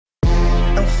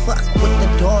don't fuck with the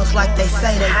dogs like they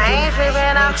say they do.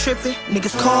 Ain't trippin',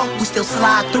 niggas call, we still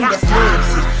slide through, that's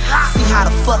loyalty. See how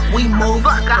the fuck we move.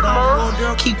 Little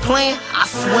girl keep playing, I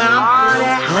swear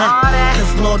I'm through.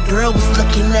 Cause little girl was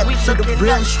looking up to the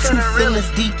realest true feelings,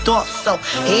 deep thoughts. So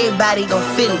everybody gon'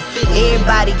 feel it,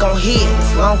 everybody gon' hear it,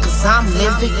 as long as I'm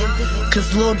living.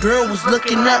 Cause little girl was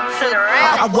looking up.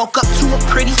 I woke up to a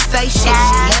pretty face, she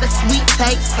had a sweet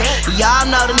taste. Y'all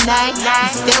know the name,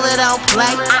 Beastella don't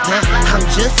play. I'm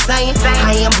just saying,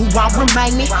 I am who I'm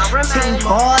remaining. Team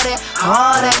all that,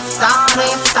 stop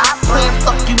playing,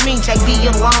 fuck you mean. JB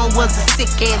alone was a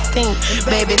sick ass team.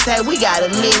 Baby, say we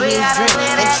gotta live his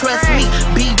dream. And trust me,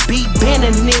 BB been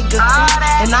a nigga.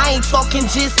 And I ain't talking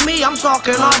just me, I'm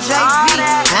talking on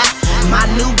JB. My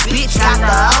new bitch got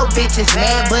the old bitches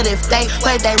mad, but if they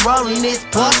play they role in this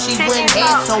boy, she wouldn't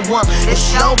have someone. It's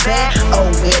so bad, oh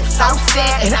it's so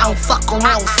sad. And I don't fuck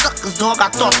around with suckers, dog,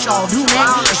 I thought y'all do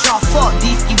that. It's y'all fault,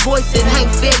 these voices ain't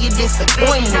fair, you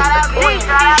disappointed.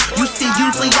 You see,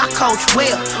 usually I coach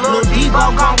well. Lil'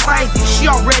 Debo gone crazy, she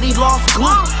already lost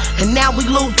glue. And now we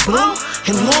lose blue,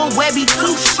 and Lil' Webby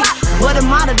too, shit. What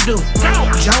am I to do?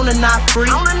 Jonah not free,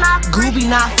 Gooby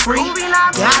not free.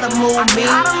 Gotta move me,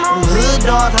 hood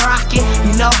dogs rockin',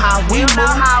 you know how we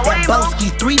move. That Boski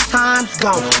 3 times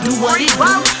gon' do what it do.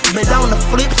 But on the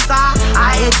flip side,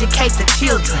 I educate the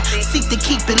children. Seek to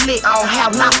keep it lit on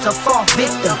how not to fall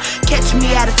victim. Catch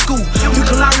me out of school, you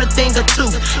can learn a thing or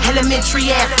two. Elementary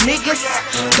ass niggas,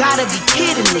 gotta be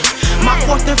kidding me. My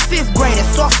 4th and 5th graders,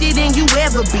 softer than you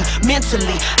ever be.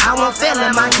 Mentally, I won't fail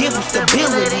him, I give them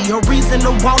stability. A reason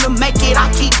to wanna make it, I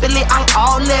keep it lit on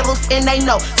all levels. And they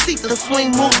know, seek the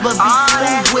swing move, but be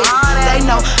smooth with it. They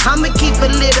know, I'ma keep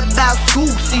it lit about school.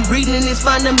 See, reading is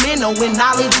fundamental, when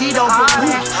knowledge it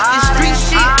overrules. This street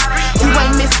shit, you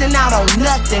ain't missing out on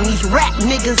nothing. These rap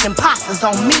niggas imposters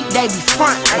on me, they be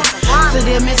frontin'. To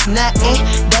them it's nothing,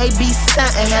 they be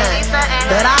stuntin'.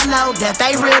 But I know that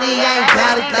they really ain't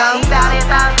got it though.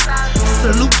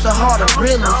 Salute to all the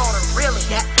realists.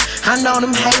 I know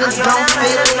them haters gon'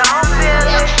 feel it.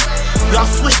 Y'all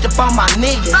switched up on my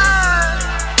niggas,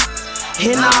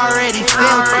 and I already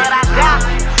felt it.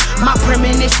 My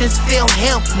premonitions feel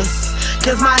helpless,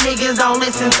 cause my niggas don't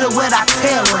listen to what I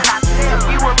tell them.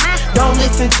 Don't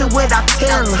listen to what I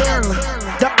tell them.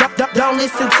 Don't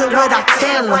listen to what I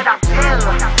tell them.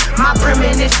 My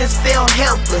premonitions feel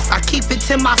helpless, I keep it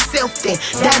to myself then,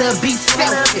 that'll be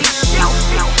selfish.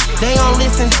 They don't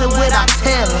listen to what I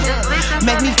tell them,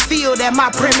 make me feel that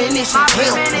my premonitions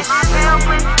helpless.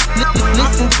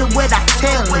 Listen to what I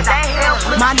tell them.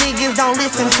 My niggas don't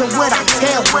listen to what I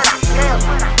tell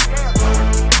them.